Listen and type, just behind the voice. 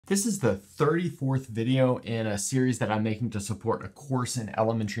This is the 34th video in a series that I'm making to support a course in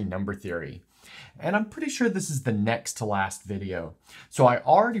elementary number theory. And I'm pretty sure this is the next to last video. So I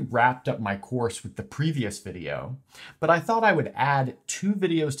already wrapped up my course with the previous video, but I thought I would add 2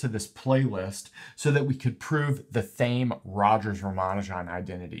 videos to this playlist so that we could prove the Thame-Rogers-Ramanujan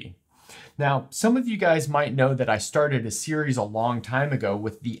identity. Now, some of you guys might know that I started a series a long time ago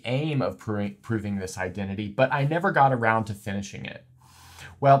with the aim of proving this identity, but I never got around to finishing it.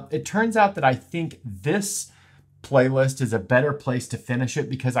 Well, it turns out that I think this playlist is a better place to finish it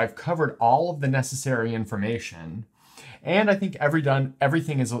because I've covered all of the necessary information, and I think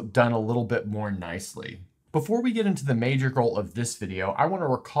everything is done a little bit more nicely. Before we get into the major goal of this video, I want to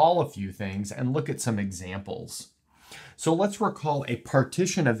recall a few things and look at some examples. So let's recall a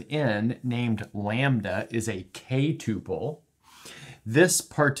partition of n named lambda is a k-tuple. This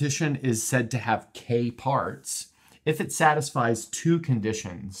partition is said to have k parts if it satisfies 2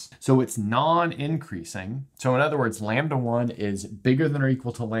 conditions. So it's non-increasing. So in other words, lambda 1 is bigger than or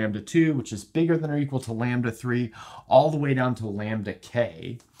equal to lambda 2, which is bigger than or equal to lambda 3, all the way down to lambda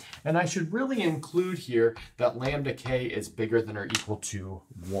k. And I should really include here that lambda k is bigger than or equal to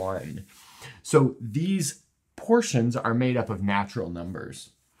 1. So these portions are made up of natural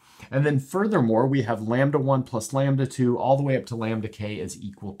numbers. And then furthermore, we have lambda 1 plus lambda 2 all the way up to lambda k is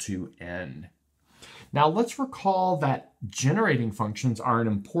equal to n. Now let's recall that generating functions are an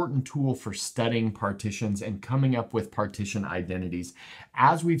important tool for studying partitions and coming up with partition identities,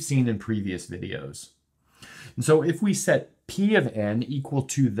 as we've seen in previous videos. And so if we set P of n equal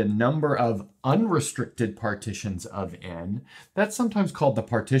to the number of unrestricted partitions of n, that's sometimes called the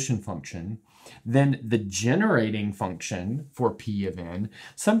partition function, then the generating function for P of n,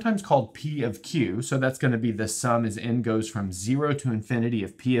 sometimes called P of q, so that's going to be the sum as n goes from 0 to infinity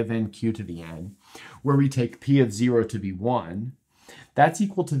of P of n q to the n, where we take P of 0 to be 1, that's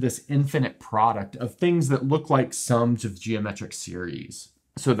equal to this infinite product of things that look like sums of geometric series.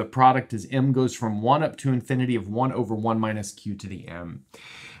 So the product is m goes from 1 up to infinity of 1 over 1 minus q to the m.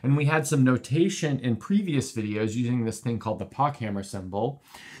 And we had some notation in previous videos using this thing called the Pockhammer symbol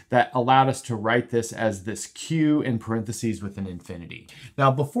that allowed us to write this as this q in parentheses with an infinity.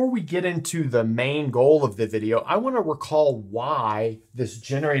 Now, before we get into the main goal of the video, I want to recall why this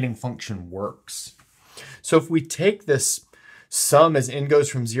generating function works. So if we take this sum as n goes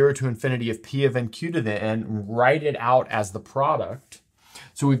from 0 to infinity of P of n q to the n and write it out as the product,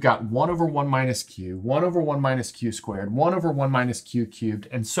 so we've got 1 over 1 minus q, 1 over 1 minus q squared, 1 over 1 minus q cubed,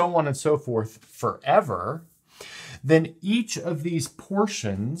 and so on and so forth forever, then each of these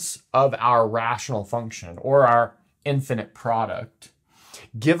portions of our rational function, or our infinite product,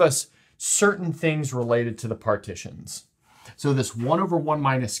 give us certain things related to the partitions. So this 1 over 1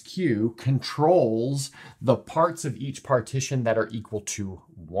 minus q controls the parts of each partition that are equal to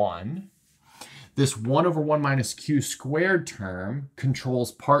 1. This 1 over 1 minus q squared term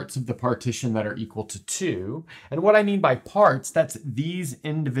controls parts of the partition that are equal to 2. And what I mean by parts, that's these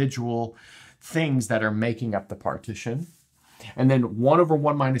individual things that are making up the partition. And then 1 over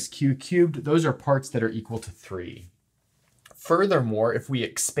 1 minus q cubed, those are parts that are equal to 3. Furthermore, if we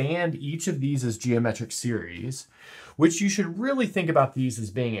expand each of these as geometric series, which you should really think about these as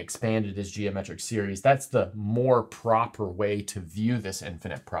being expanded as geometric series, that's the more proper way to view this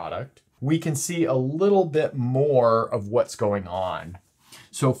infinite product, we can see a little bit more of what's going on.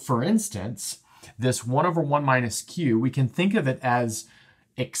 So for instance, this 1 over 1 minus q, we can think of it as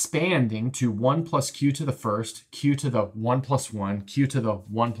expanding to 1 plus q to the first, q to the 1 plus 1, q to the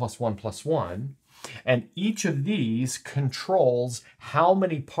 1 plus 1 plus 1. And each of these controls how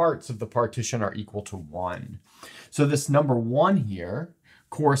many parts of the partition are equal to 1. So this number 1 here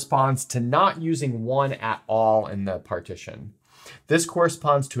corresponds to not using 1 at all in the partition. This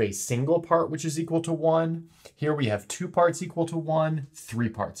corresponds to a single part which is equal to 1. Here we have 2 parts equal to 1, 3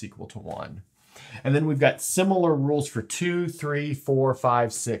 parts equal to 1. And then we've got similar rules for 2, 3, 4,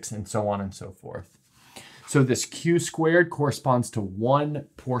 5, 6, and so on and so forth. So this q squared corresponds to 1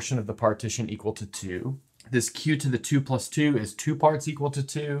 portion of the partition equal to 2. This q to the 2 plus 2 is 2 parts equal to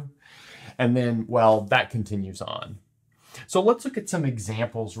 2. And then, well, that continues on. So let's look at some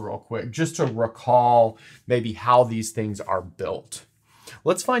examples real quick, just to recall maybe how these things are built.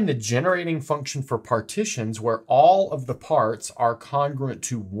 Let's find the generating function for partitions where all of the parts are congruent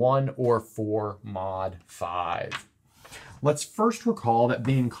to 1 or 4 mod 5. Let's first recall that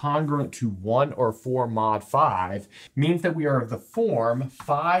being congruent to 1 or 4 mod 5 means that we are of the form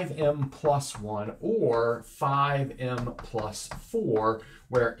 5m plus 1 or 5m plus 4,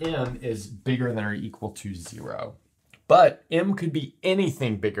 where m is bigger than or equal to 0. But m could be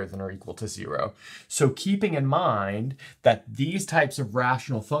anything bigger than or equal to 0. So keeping in mind that these types of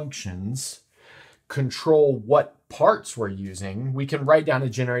rational functions control what parts we're using, we can write down a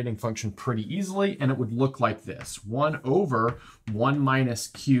generating function pretty easily, and it would look like this. 1 over 1 minus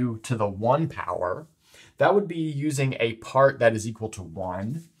q to the 1 power. That would be using a part that is equal to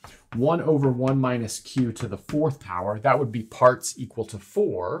 1. 1 over 1 minus q to the 4th power. That would be parts equal to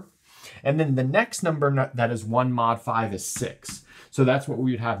 4. And then the next number that is 1 mod 5 is 6. So that's what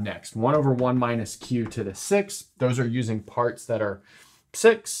we would have next. 1 over 1 minus q to the 6. Those are using parts that are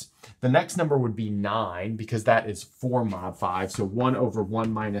 6. The next number would be 9 because that is 4 mod 5. So 1 over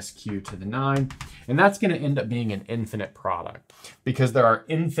 1 minus q to the 9. And that's going to end up being an infinite product because there are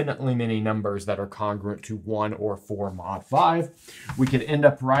infinitely many numbers that are congruent to 1 or 4 mod 5. We could end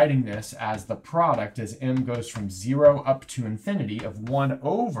up writing this as the product as m goes from 0 up to infinity of 1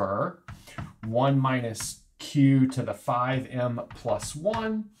 over 1 minus q to the 5m plus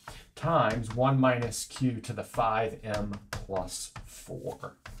 1 times 1 minus q to the 5m plus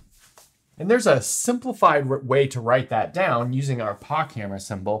 4. And there's a simplified way to write that down using our pockhammer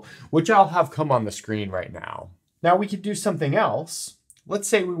symbol, which I'll have come on the screen right now. Now we could do something else. Let's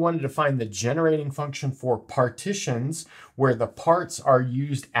say we wanted to find the generating function for partitions where the parts are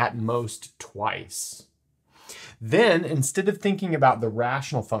used at most twice. Then, instead of thinking about the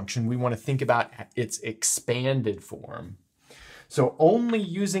rational function, we want to think about its expanded form. So only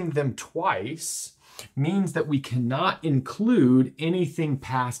using them twice means that we cannot include anything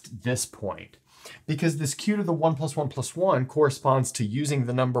past this point, because this q to the 1 plus 1 plus 1 corresponds to using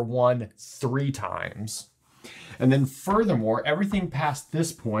the number 1 3 times. And then furthermore, everything past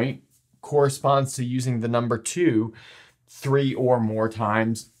this point corresponds to using the number 2 3 or more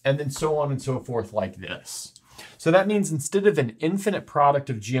times, and then so on and so forth like this. So that means instead of an infinite product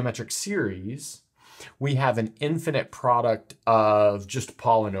of geometric series, we have an infinite product of just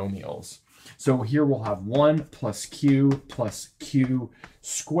polynomials. So here we'll have 1 plus q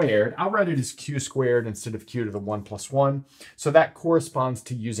squared. I'll write it as q squared instead of q to the 1 plus 1. So that corresponds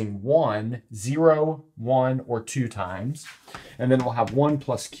to using 1, 0, 1, or 2 times. And then we'll have 1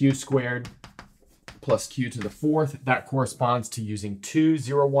 plus q squared plus q to the 4th. That corresponds to using 2,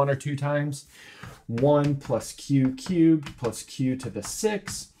 0, 1, or 2 times. 1 plus q cubed plus q to the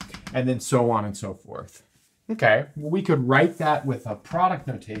 6th, and then so on and so forth. Okay, well, we could write that with a product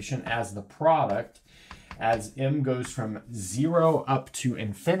notation as the product as m goes from 0 up to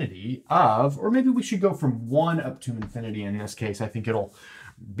infinity of, or maybe we should go from 1 up to infinity in this case. I think it'll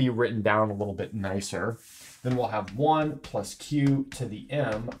be written down a little bit nicer. Then we'll have 1 plus q to the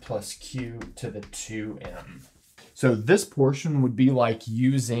m plus q to the 2m. So this portion would be like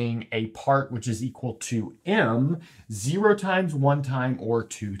using a part which is equal to m 0 times, 1 time, or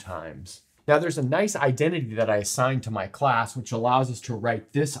 2 times. Now there's a nice identity that I assigned to my class which allows us to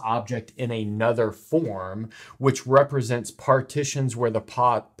write this object in another form, which represents partitions where the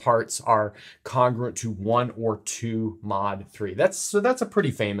parts are congruent to 1 or 2 mod 3. That's a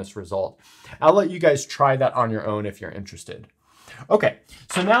pretty famous result. I'll let you guys try that on your own if you're interested. Okay,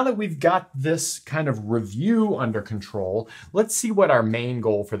 so now that we've got this kind of review under control, let's see what our main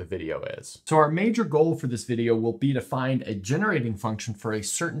goal for the video is. So our major goal for this video will be to find a generating function for a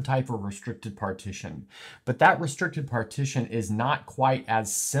certain type of restricted partition. But that restricted partition is not quite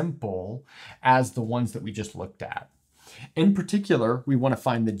as simple as the ones that we just looked at. In particular, we want to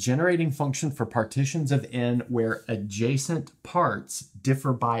find the generating function for partitions of n where adjacent parts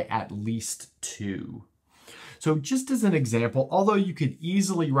differ by at least 2. So just as an example, although you could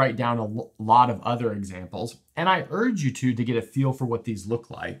easily write down a lot of other examples, and I urge you to get a feel for what these look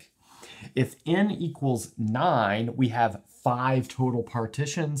like. If n equals 9, we have 5 total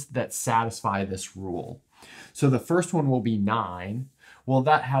partitions that satisfy this rule. So the first one will be 9. Well,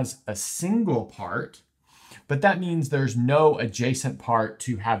 that has a single part, but that means there's no adjacent part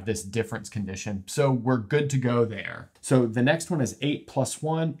to have this difference condition. So we're good to go there. So the next one is 8 plus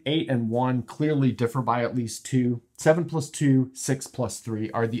 1. 8 and 1 clearly differ by at least 2. 7 plus 2, 6 plus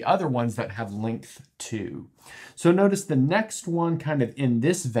 3 are the other ones that have length 2. So notice the next one kind of in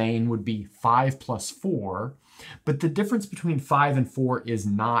this vein would be 5 plus 4, but the difference between 5 and 4 is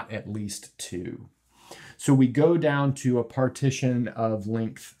not at least 2. So we go down to a partition of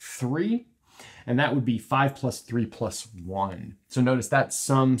length 3. And that would be 5 plus 3 plus 1. So notice that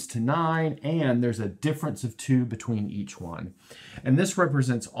sums to 9, and there's a difference of 2 between each one. And this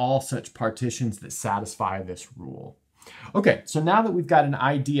represents all such partitions that satisfy this rule. Okay, so now that we've got an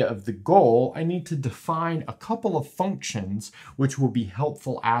idea of the goal, I need to define a couple of functions which will be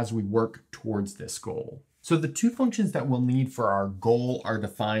helpful as we work towards this goal. So the 2 functions that we'll need for our goal are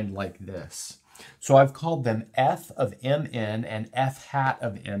defined like this. So I've called them f of mn and f hat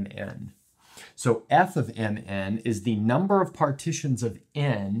of mn. So f of mn is the number of partitions of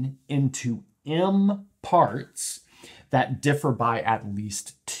n into m parts that differ by at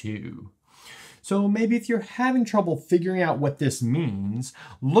least 2. So maybe if you're having trouble figuring out what this means,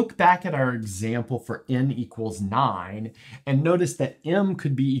 look back at our example for n equals 9 and notice that m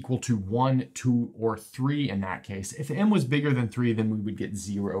could be equal to 1, 2, or 3 in that case. If m was bigger than 3, then we would get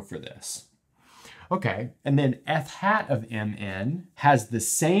 0 for this. Okay, and then f hat of mn has the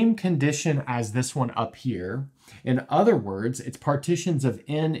same condition as this one up here. In other words, it's partitions of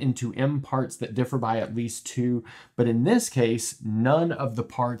n into m parts that differ by at least 2, but in this case, none of the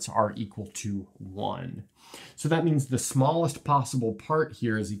parts are equal to 1. So that means the smallest possible part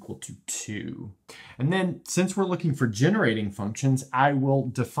here is equal to 2. And then since we're looking for generating functions, I will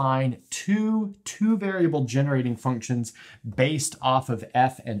define two variable generating functions based off of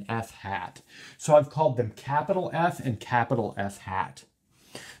f and f hat. So I've called them capital F and capital F hat.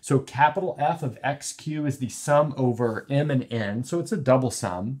 So capital F of xq is the sum over m and n, so it's a double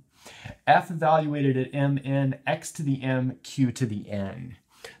sum. F evaluated at mn, x to the m, q to the n.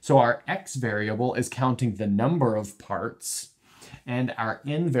 So our x variable is counting the number of parts, and our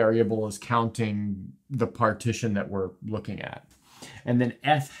n variable is counting the partition that we're looking at. And then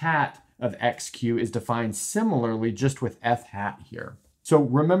f hat of xq is defined similarly, just with f hat here. So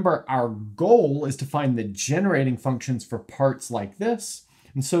remember, our goal is to find the generating functions for parts like this,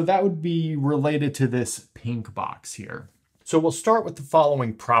 and so that would be related to this pink box here. So we'll start with the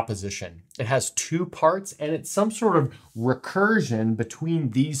following proposition. It has 2 parts, and it's some sort of recursion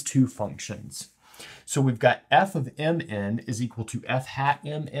between these 2 functions. So we've got f of mn is equal to f hat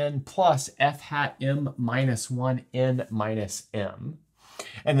mn plus f hat m minus 1 n minus m.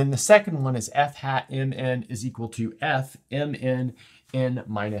 And then the second one is f hat mn is equal to f mn n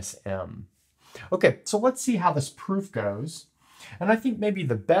minus m. Okay, so let's see how this proof goes. And I think maybe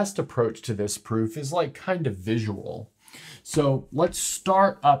the best approach to this proof is like kind of visual. So let's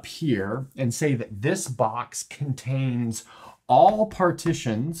start up here and say that this box contains all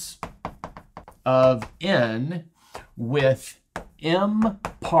partitions of n with m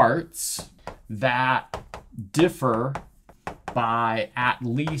parts that differ by at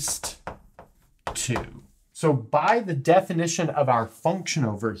least 2. So by the definition of our function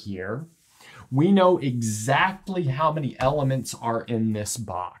over here, we know exactly how many elements are in this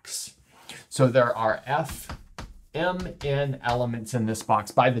box. So there are fmn elements in this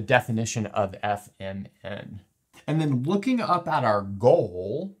box by the definition of fmn. And then looking up at our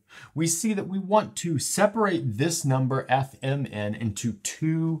goal, we see that we want to separate this number fmn into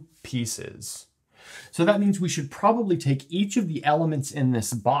 2 pieces. So that means we should probably take each of the elements in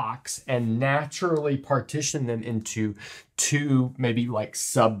this box and naturally partition them into 2, maybe like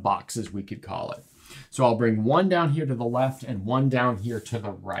sub boxes we could call it. So I'll bring one down here to the left and one down here to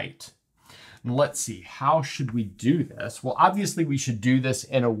the right. And let's see, how should we do this? Well, obviously we should do this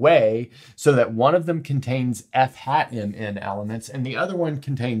in a way so that one of them contains f hat mn elements and the other one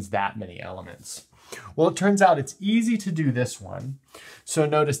contains that many elements. Well, it turns out it's easy to do this one. So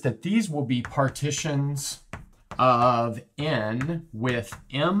notice that these will be partitions of n with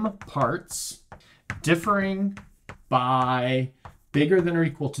m parts differing by bigger than or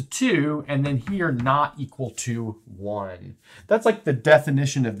equal to 2, and then here not equal to 1. That's like the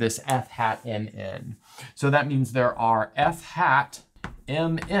definition of this f hat mn. So that means there are f hat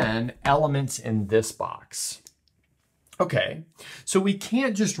mn elements in this box. Okay, so we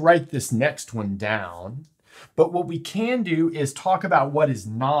can't just write this next one down, but what we can do is talk about what is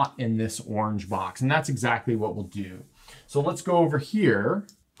not in this orange box, and that's exactly what we'll do. So let's go over here,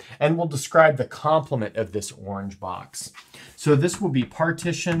 and we'll describe the complement of this orange box. So this will be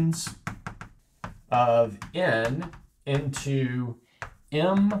partitions of n into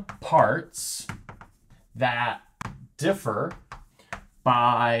m parts that differ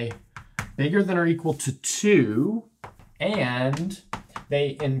by bigger than or equal to 2, and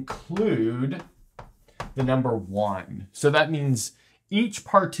they include the number 1. So that means each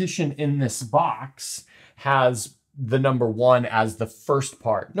partition in this box has the number 1 as the first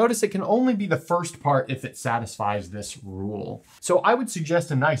part. Notice it can only be the first part if it satisfies this rule. So I would suggest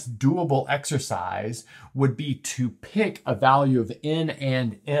a nice doable exercise would be to pick a value of n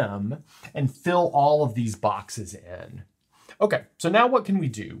and m and fill all of these boxes in. Okay, so now what can we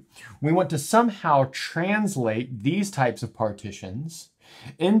do? We want to somehow translate these types of partitions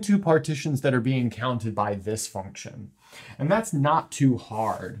into partitions that are being counted by this function. And that's not too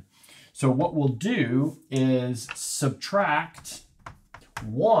hard. So what we'll do is subtract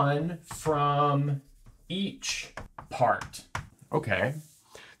 1 from each part. Okay,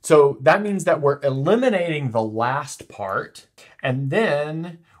 So that means that we're eliminating the last part, and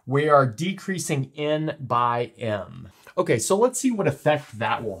then we are decreasing n by m. Okay, so let's see what effect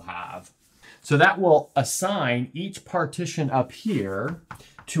that will have. So that will assign each partition up here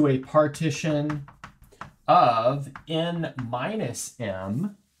to a partition of n minus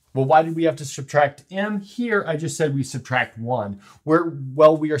m. Well, why did we have to subtract m? Here, I just said we subtract 1.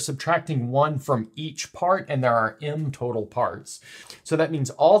 We are subtracting 1 from each part, and there are m total parts. So that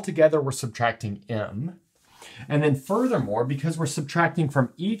means altogether we're subtracting m. And then furthermore, because we're subtracting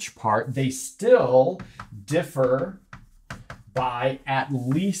from each part, they still differ by at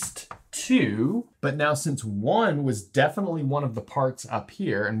least 2. But now since 1 was definitely one of the parts up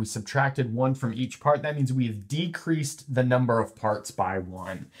here, and we subtracted 1 from each part, that means we've decreased the number of parts by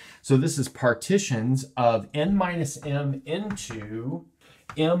 1. So this is partitions of n minus m into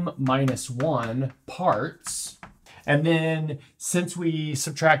m minus 1 parts. And then since we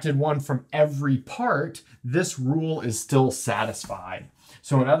subtracted 1 from every part, this rule is still satisfied.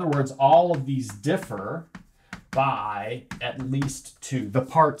 So in other words, all of these differ by at least 2. The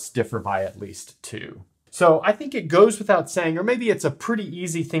parts differ by at least 2. So I think it goes without saying, or maybe it's a pretty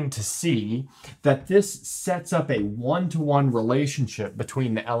easy thing to see, that this sets up a one-to-one relationship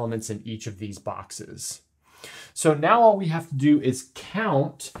between the elements in each of these boxes. So now all we have to do is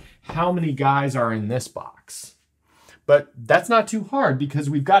count how many guys are in this box. But that's not too hard because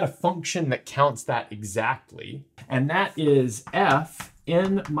we've got a function that counts that exactly. And that is f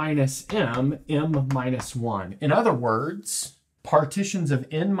n minus m, m minus 1. In other words, partitions of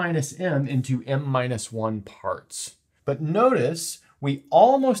n minus m into m minus 1 parts. But notice we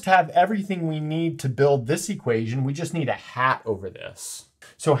almost have everything we need to build this equation. We just need a hat over this.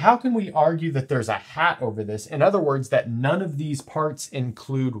 So how can we argue that there's a hat over this? In other words, that none of these parts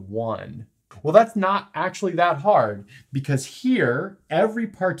include 1. Well, that's not actually that hard because here, every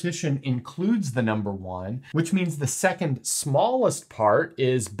partition includes the number 1, which means the second smallest part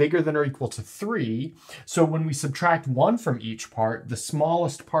is bigger than or equal to 3. So when we subtract 1 from each part, the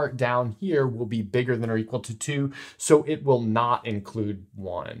smallest part down here will be bigger than or equal to 2, so it will not include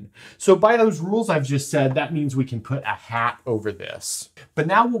 1. So by those rules I've just said, that means we can put a hat over this. But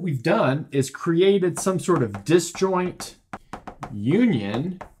now what we've done is created some sort of disjoint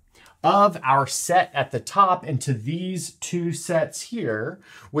union of our set at the top into these two sets here,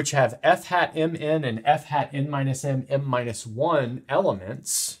 which have f hat mn and f hat n minus m, m minus 1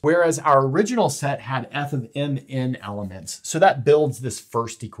 elements, whereas our original set had f of mn elements. So that builds this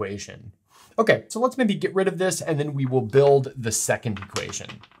first equation. Okay, so let's maybe get rid of this and then we will build the second equation.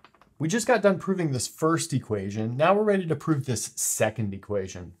 We just got done proving this first equation. Now we're ready to prove this second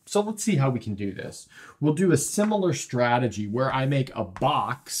equation. So let's see how we can do this. We'll do a similar strategy where I make a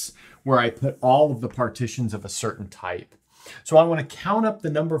box where I put all of the partitions of a certain type. So I want to count up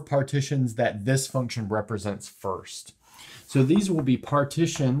the number of partitions that this function represents first. So these will be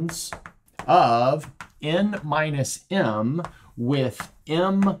partitions of n minus m with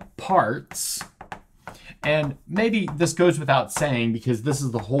m parts. And maybe this goes without saying because this is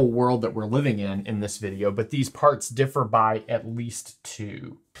the whole world that we're living in this video, but these parts differ by at least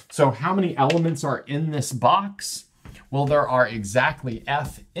 2. So how many elements are in this box? Well, there are exactly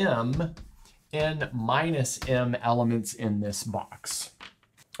fm n minus m elements in this box.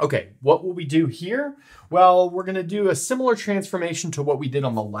 Okay, what will we do here? Well, we're going to do a similar transformation to what we did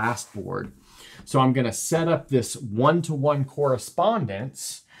on the last board. So I'm going to set up this one-to-one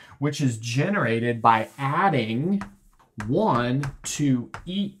correspondence, which is generated by adding 1 to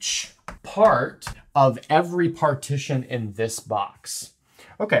each part of every partition in this box.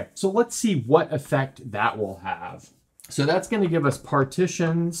 Okay, so let's see what effect that will have. So that's going to give us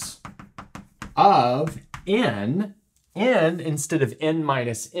partitions of n instead of n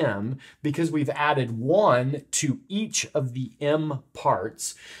minus m, because we've added 1 to each of the m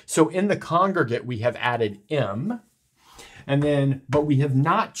parts. So in the congregate, we have added m. And then, but we have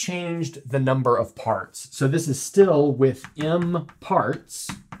not changed the number of parts. So this is still with m parts.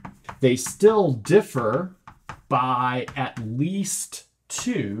 They still differ by at least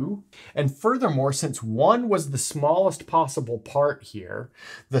 2. And furthermore, since 1 was the smallest possible part here,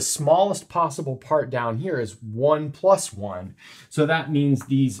 the smallest possible part down here is 1 plus 1. So that means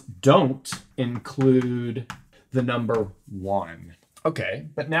these don't include the number 1. Okay,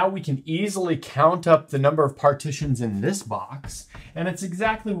 but now we can easily count up the number of partitions in this box, and it's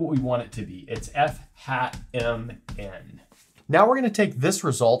exactly what we want it to be. It's f hat mn. Now we're going to take this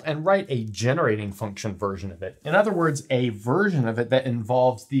result and write a generating function version of it. In other words, a version of it that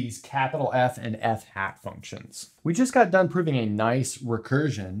involves these capital F and f hat functions. We just got done proving a nice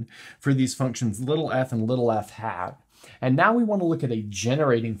recursion for these functions little f and little f hat. And now we want to look at a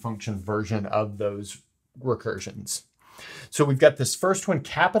generating function version of those recursions. So we've got this first one,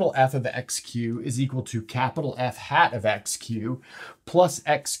 capital F of xq is equal to capital F hat of xq plus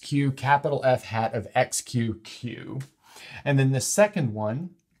xq capital F hat of xq. And then the second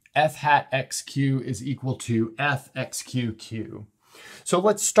one, f hat xq is equal to f xq. So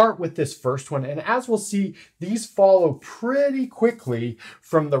let's start with this first one. And as we'll see, these follow pretty quickly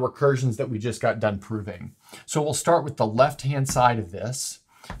from the recursions that we just got done proving. So we'll start with the left-hand side of this.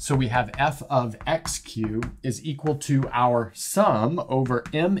 So we have f of xq is equal to our sum over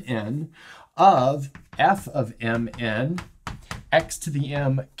mn of f of mn x to the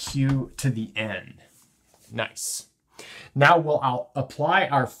m q to the n. Nice. Now I'll apply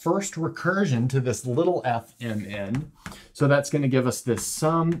our first recursion to this little f mn. So that's going to give us this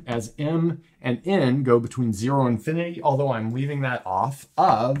sum as m and n go between 0 and infinity, although I'm leaving that off,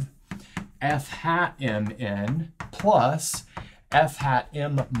 of f hat mn plus f hat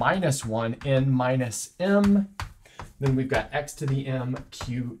m minus 1 n minus m. Then we've got x to the m,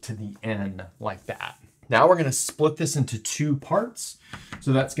 q to the n, like that. Now we're going to split this into two parts.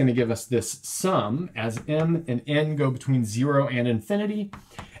 So that's going to give us this sum as m and n go between 0 and infinity,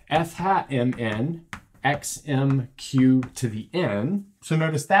 f hat mn xm q to the n. So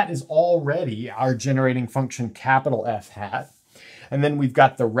notice that is already our generating function capital F hat. And then we've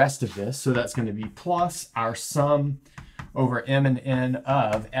got the rest of this. So that's going to be plus our sum over m and n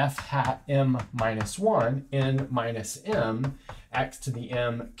of f hat m minus 1 n minus m x to the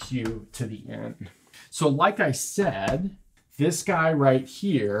m q to the n. So like I said, this guy right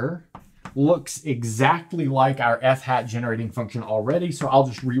here looks exactly like our f hat generating function already. So I'll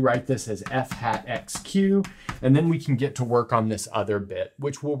just rewrite this as f hat xq, and then we can get to work on this other bit,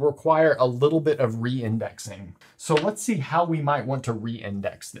 which will require a little bit of reindexing. So let's see how we might want to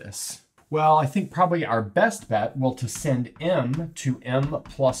reindex this. Well, I think probably our best bet will to send m to m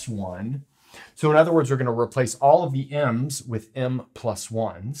plus 1. So in other words, we're going to replace all of the m's with m plus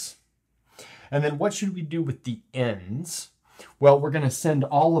 1s. And then what should we do with the n's? Well, we're going to send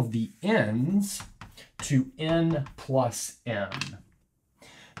all of the n's to n plus m.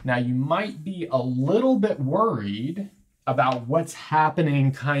 Now, you might be a little bit worried about what's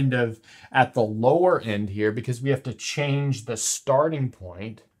happening kind of at the lower end here because we have to change the starting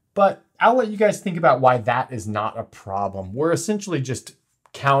point. But I'll let you guys think about why that is not a problem. We're essentially just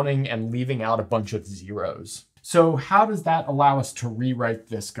counting and leaving out a bunch of zeros. So how does that allow us to rewrite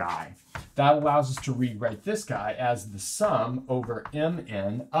this guy? That allows us to rewrite this guy as the sum over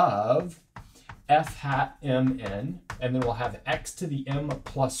mn of f hat mn, and then we'll have x to the m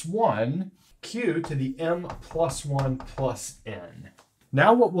plus 1, q to the m plus 1 plus n.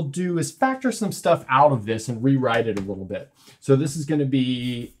 Now what we'll do is factor some stuff out of this and rewrite it a little bit. So this is going to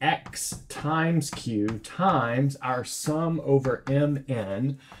be x times q times our sum over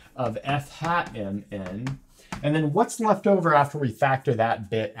mn of f hat mn. And then what's left over after we factor that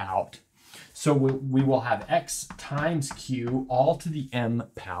bit out? So we will have x times q all to the m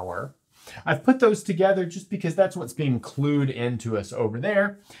power. I've put those together just because that's what's being clued into us over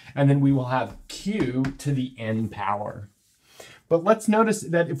there. And then we will have q to the n power. But let's notice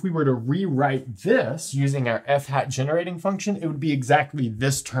that if we were to rewrite this using our f hat generating function, it would be exactly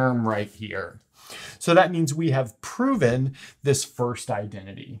this term right here. So that means we have proven this first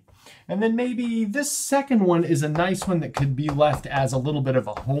identity. And then maybe this second one is a nice one that could be left as a little bit of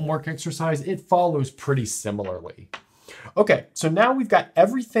a homework exercise. It follows pretty similarly. Okay, so now we've got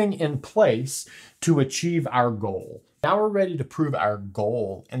everything in place to achieve our goal. Now we're ready to prove our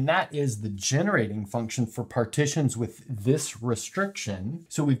goal, and that is the generating function for partitions with this restriction.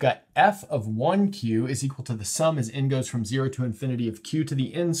 So we've got f of 1q is equal to the sum as n goes from 0 to infinity of q to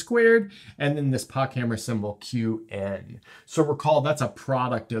the n squared, and then this pockhammer symbol qn. So recall that's a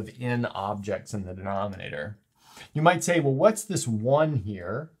product of n objects in the denominator. You might say, well, what's this 1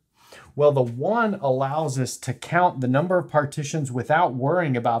 here? Well, the 1 allows us to count the number of partitions without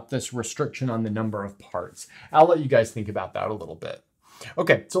worrying about this restriction on the number of parts. I'll let you guys think about that a little bit.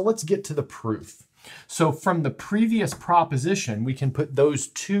 Okay, so let's get to the proof. So from the previous proposition, we can put those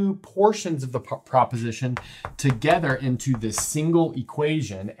two portions of the proposition together into this single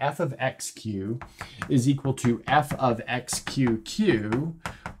equation. F of xq is equal to f of xqq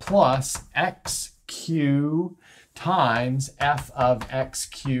plus xq times f of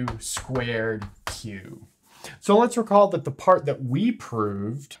xq squared q. So let's recall that the part that we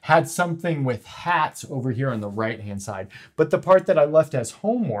proved had something with hats over here on the right-hand side, but the part that I left as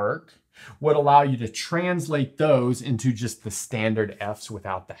homework would allow you to translate those into just the standard f's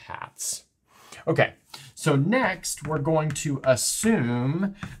without the hats. Okay, so next we're going to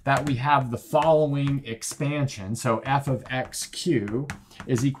assume that we have the following expansion. So f of xq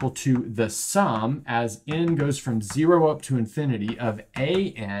is equal to the sum as n goes from 0 up to infinity of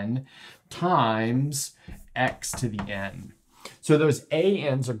an times x to the n. So those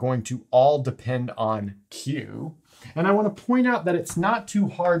an's are going to all depend on q. And I want to point out that it's not too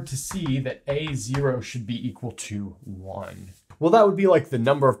hard to see that a0 should be equal to 1. Well, that would be like the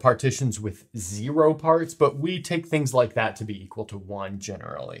number of partitions with 0 parts, but we take things like that to be equal to 1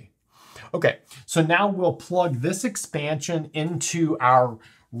 generally. Okay, so now we'll plug this expansion into our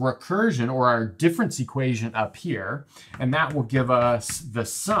recursion or our difference equation up here, and that will give us the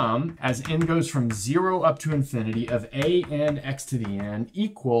sum as n goes from 0 up to infinity of an x to the n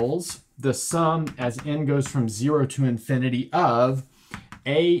equals the sum as n goes from 0 to infinity of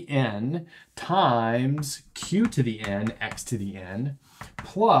an times q to the n x to the n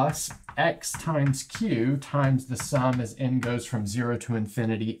plus x times q times the sum as n goes from 0 to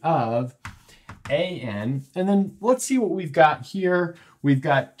infinity of an. And then let's see what we've got here. We've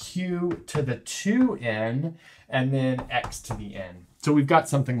got q to the 2n and then x to the n. So we've got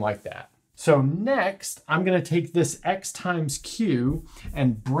something like that. So next, I'm going to take this x times q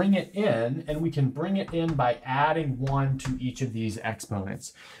and bring it in, and we can bring it in by adding 1 to each of these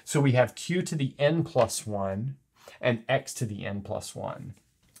exponents. So we have q to the n plus 1 and x to the n plus 1.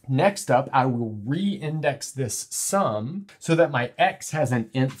 Next up, I will re-index this sum so that my x has an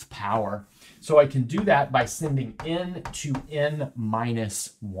nth power. So I can do that by sending n to n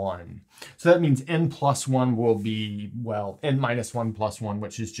minus 1. So that means n plus 1 will be, well, n minus 1 plus 1,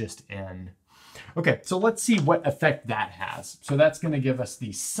 which is just n. Okay, so let's see what effect that has. So that's going to give us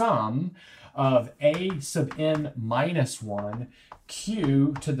the sum of a sub n minus 1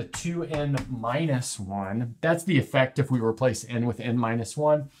 q to the 2n minus 1. That's the effect if we replace n with n minus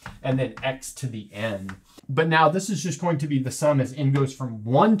 1, and then x to the n. But now this is just going to be the sum as n goes from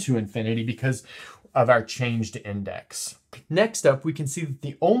 1 to infinity because of our changed index. Next up, we can see that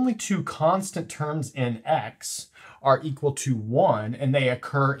the only two constant terms in x are equal to 1, and they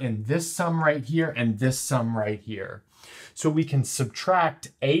occur in this sum right here and this sum right here. So we can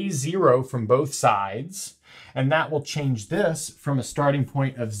subtract a0 from both sides, and that will change this from a starting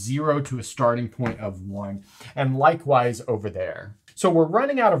point of 0 to a starting point of 1, and likewise over there. So we're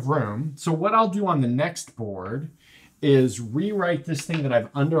running out of room, so what I'll do on the next board is rewrite this thing that I've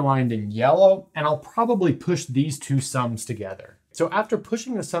underlined in yellow, and I'll probably push these two sums together. So after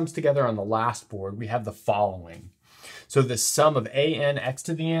pushing the sums together on the last board, we have the following. So the sum of an x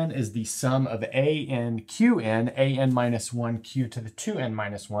to the n is the sum of an qn, an minus 1 q to the 2n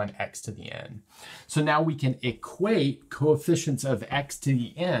minus 1 x to the n. So now we can equate coefficients of x to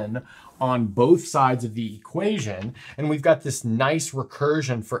the n on both sides of the equation, and we've got this nice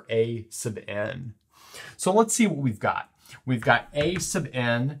recursion for a sub n. So let's see what we've got. We've got a sub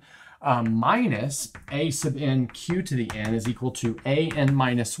n minus a sub n q to the n is equal to an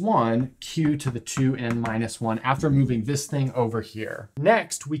minus 1 q to the 2n minus 1 after moving this thing over here.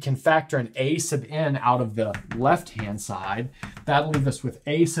 Next, we can factor an a sub n out of the left-hand side. That'll leave us with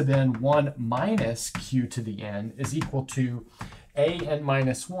a sub n 1 minus q to the n is equal to an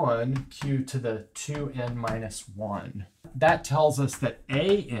minus 1 q to the 2n minus 1. That tells us that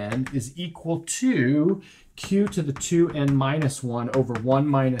an is equal to q to the 2n minus 1 over 1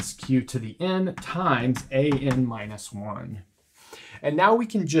 minus q to the n times an minus 1. And now we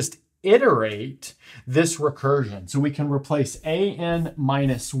can just iterate this recursion. So we can replace an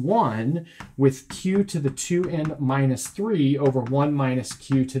minus 1 with q to the 2n minus 3 over 1 minus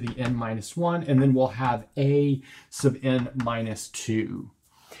q to the n minus 1, and then we'll have a sub n minus 2.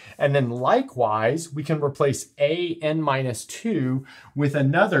 And then likewise, we can replace an minus 2 with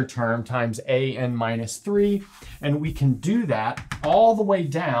another term times an minus 3. And we can do that all the way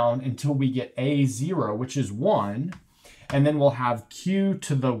down until we get a0, which is 1. And then we'll have q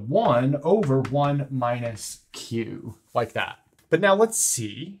to the 1 over 1 minus q, like that. But now let's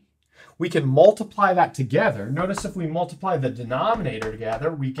see. We can multiply that together. Notice if we multiply the denominator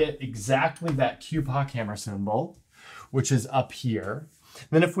together, we get exactly that q Pockhammer symbol, which is up here.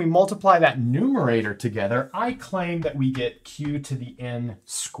 Then if we multiply that numerator together, I claim that we get q to the n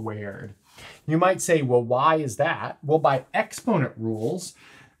squared. You might say, well, why is that? Well, by exponent rules,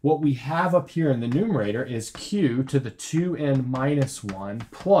 what we have up here in the numerator is q to the 2n minus 1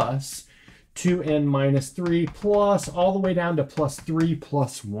 plus 2n minus 3 plus all the way down to plus 3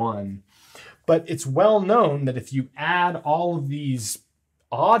 plus 1. But it's well known that if you add all of these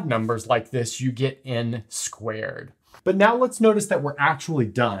odd numbers like this, you get n squared. But now let's notice that we're actually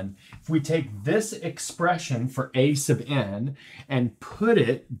done. If we take this expression for a sub n and put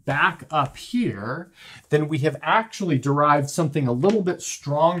it back up here, then we have actually derived something a little bit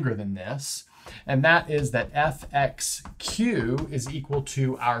stronger than this. And that is that fxq is equal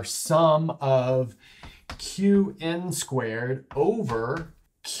to our sum of qn squared over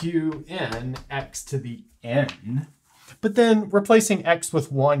qn x to the n. But then replacing x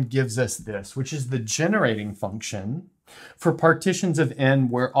with 1 gives us this, which is the generating function for partitions of n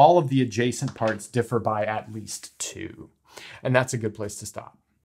where all of the adjacent parts differ by at least 2. And that's a good place to stop.